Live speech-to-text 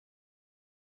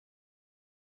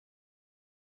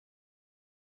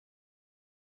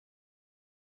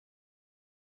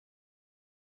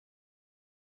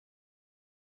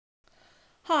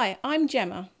Hi, I'm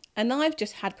Gemma, and I've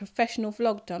just had a professional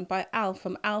vlog done by Al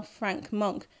from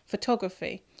alfrankmonk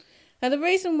Photography. Now, the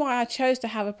reason why I chose to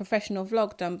have a professional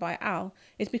vlog done by Al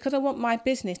is because I want my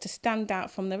business to stand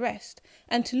out from the rest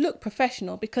and to look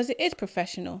professional, because it is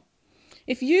professional.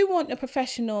 If you want a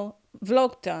professional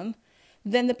vlog done,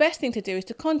 then the best thing to do is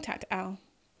to contact Al.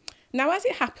 Now, as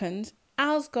it happens,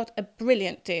 Al's got a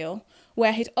brilliant deal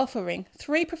where he's offering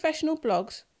 3 professional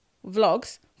vlogs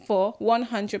for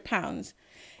 £100.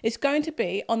 It's going to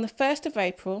be on the 1st of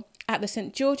April at the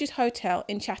St George's Hotel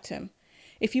in Chatham.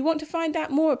 If you want to find out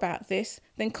more about this,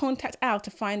 then contact Al to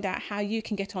find out how you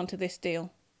can get onto this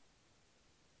deal.